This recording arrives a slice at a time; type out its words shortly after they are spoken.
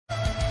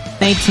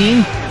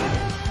18.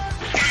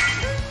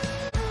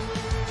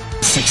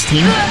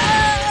 16.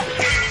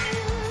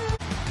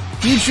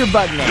 Future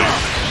Bugman.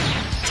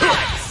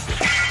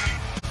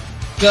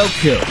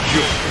 Goku.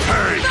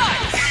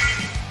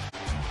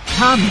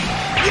 Tommy.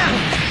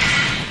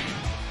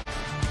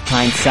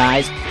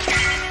 Pintsize.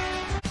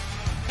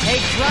 Hey,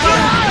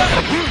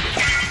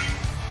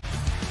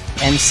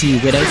 MC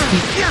Widowski.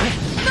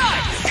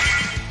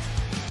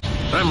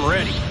 I'm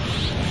ready.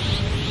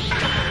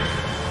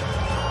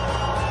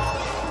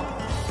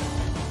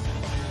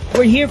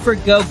 We're here for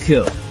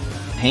Goku.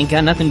 Ain't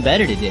got nothing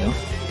better to do.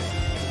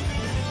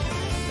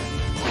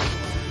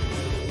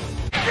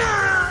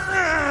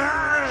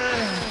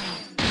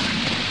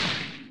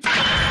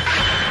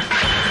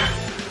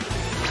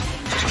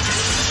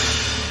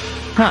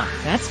 Huh,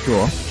 that's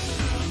cool.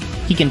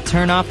 He can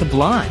turn off the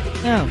blind.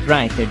 Oh,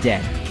 right, they're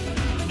dead.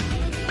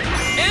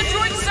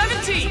 Android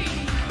 17!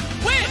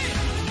 Win!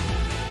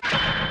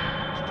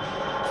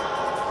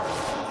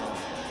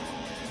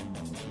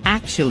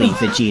 Actually,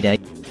 Vegeta,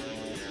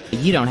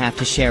 you don't have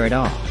to share it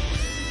all.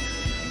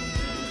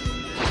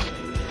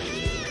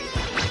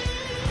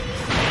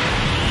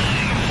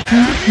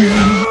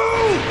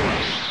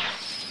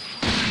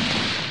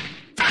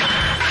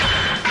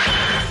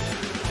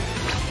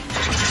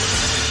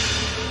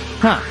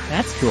 Huh,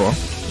 that's cool.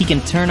 He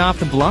can turn off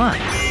the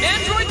blind.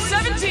 Android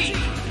 17!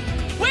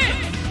 Win!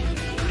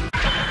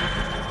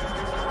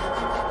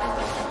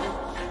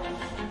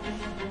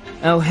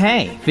 Oh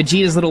hey,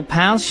 Vegeta's little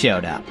pals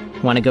showed up.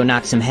 Wanna go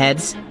knock some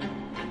heads?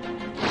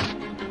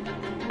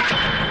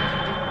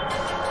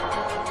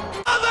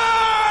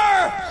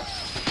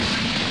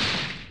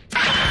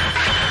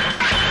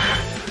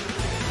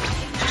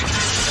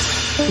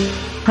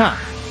 Huh.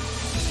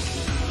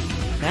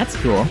 That's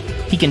cool.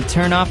 He can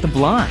turn off the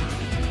blind.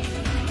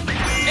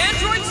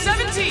 Android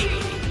 17!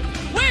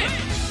 Win!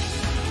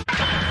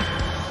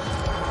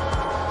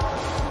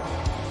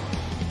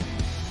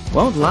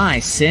 Won't lie,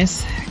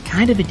 sis.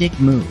 Kind of a dick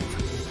move.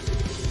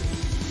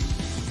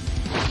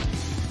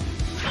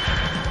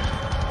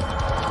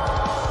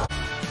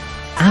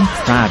 I'm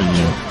proud of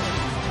you.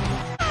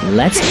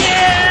 Let's...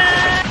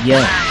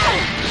 Yo.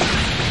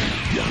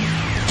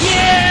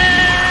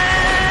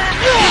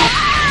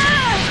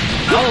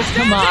 Oh,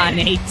 come on,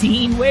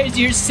 18. Where's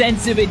your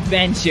sense of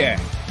adventure?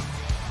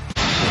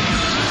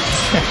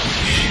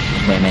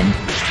 Women.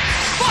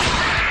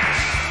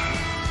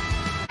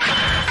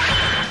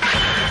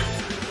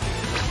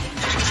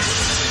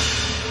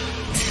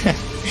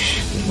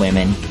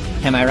 Women.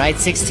 Am I right,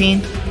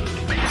 16?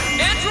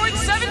 Android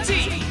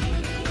 17!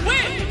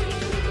 Win!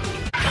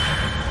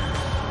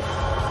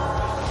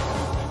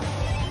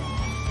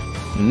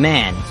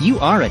 Man, you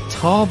are a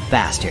tall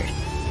bastard.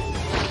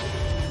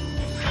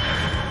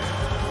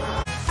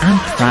 I'm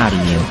proud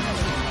of you.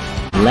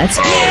 Let's...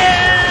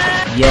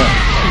 Yo.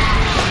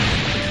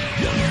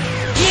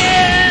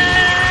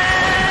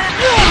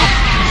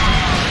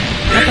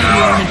 I thought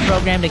you were only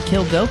programmed to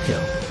kill Goku.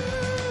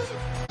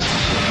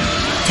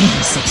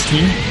 Damn,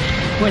 16.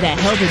 Where the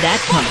hell did that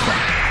come from?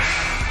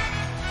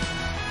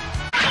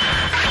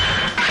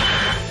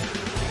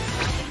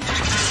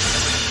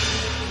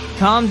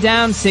 Calm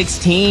down,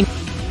 16.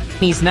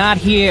 He's not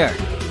here.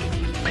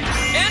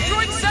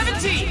 Android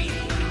 17!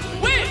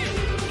 Win!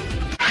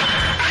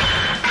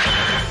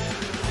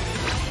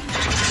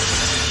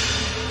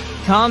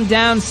 Calm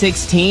down,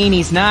 16.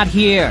 He's not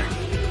here.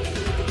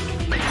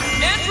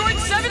 Android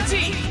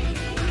 17!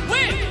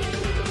 Win!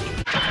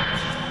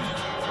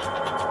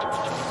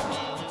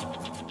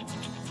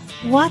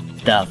 What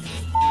the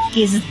f***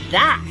 is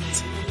that?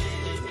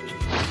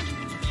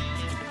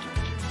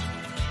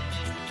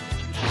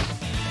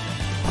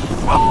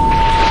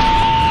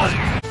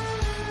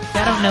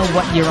 I don't know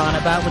what you're on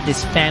about with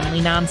this family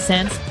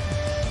nonsense.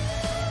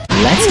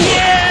 Let's go.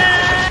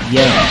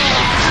 Yo.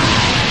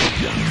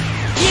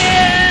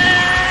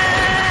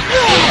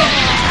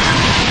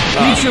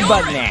 Future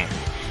Bugman.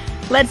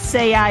 Let's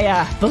say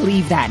I,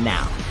 believe that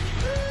now.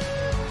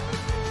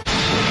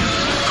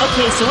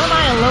 Okay, so am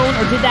I alone,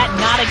 or did that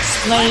not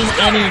explain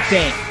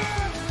anything?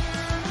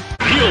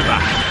 Feel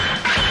that.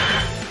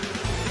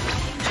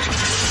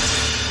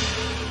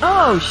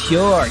 Oh,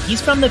 sure,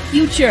 he's from the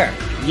future.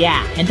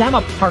 Yeah, and I'm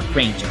a park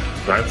ranger.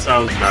 That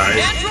sounds nice.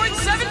 Android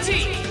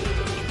 17!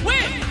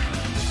 Win!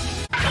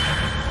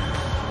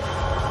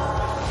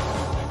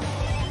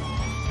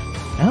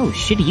 Oh,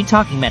 shit, are you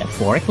talking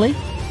metaphorically?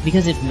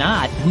 Because if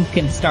not, I'm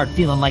gonna start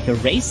feeling like a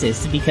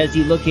racist because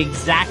you look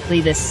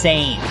exactly the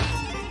same.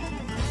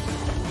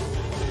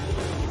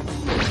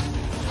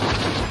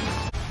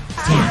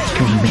 Damn it,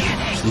 Green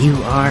Man,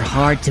 you are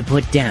hard to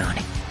put down.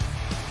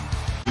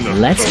 No.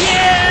 Let's...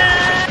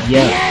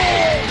 Yo.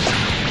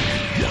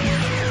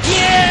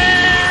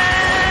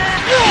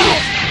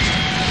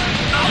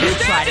 You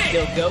try to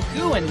kill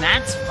Goku, and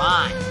that's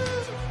fine.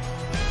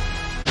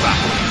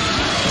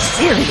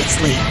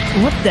 Seriously,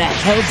 what the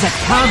hell's a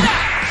comet?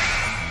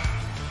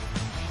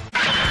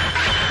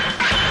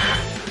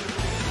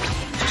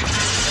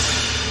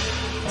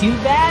 Too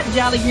bad,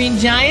 Jolly Green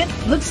Giant.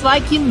 Looks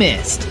like you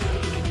missed.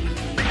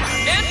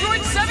 Android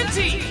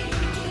 17!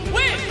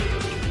 Win!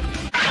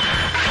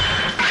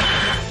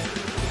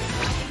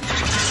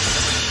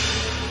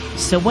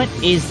 So what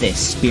is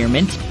this,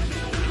 Spearmint?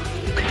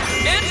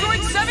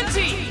 Android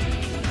 17!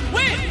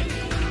 Win!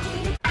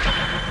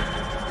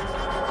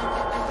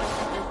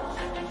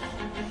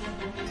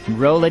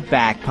 Roll it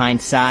back,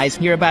 Pintsize.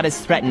 You're about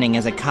as threatening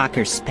as a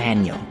Cocker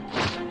Spaniel.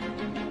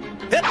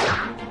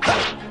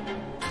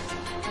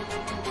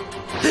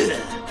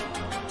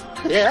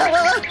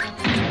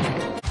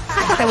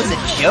 That was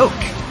a joke.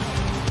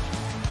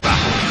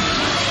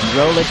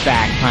 Roll it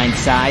back,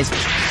 Pintsize.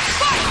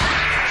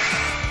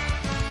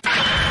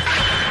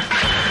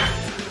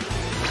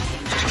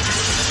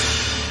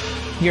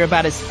 You're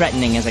about as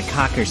threatening as a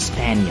Cocker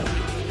Spaniel.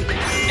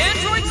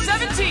 Android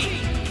 17!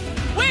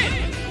 Win!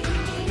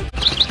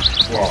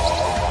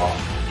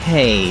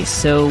 Hey,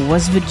 so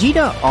was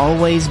Vegeta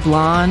always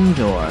blonde,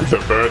 or...? The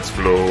birds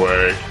flew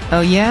away.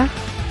 Oh yeah?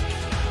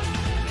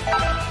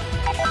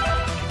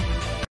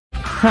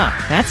 Huh,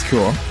 that's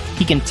cool.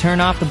 He can turn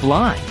off the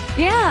blind.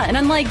 Yeah, and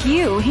unlike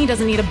you, he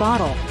doesn't need a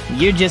bottle.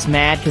 You're just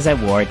mad because I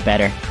wore it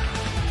better.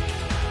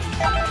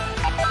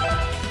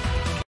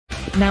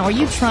 Now, are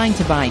you trying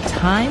to buy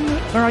time,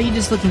 or are you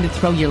just looking to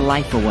throw your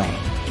life away?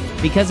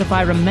 Because if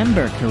I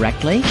remember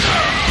correctly...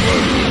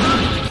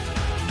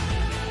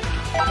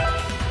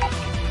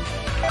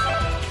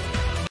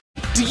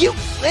 Do you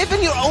live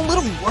in your own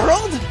little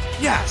world?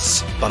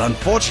 Yes, but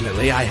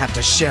unfortunately I have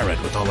to share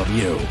it with all of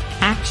you.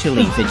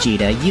 Actually,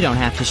 Vegeta, you don't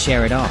have to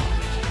share it all.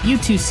 You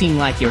two seem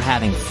like you're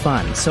having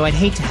fun, so I'd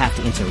hate to have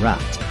to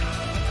interrupt.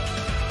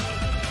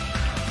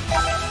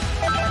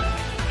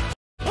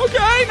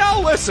 Okay, now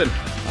listen.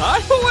 I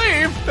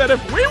believe that if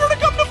we were to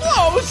come to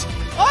blows,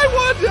 I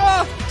would,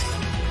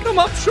 come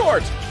up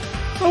short.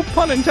 No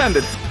pun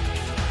intended.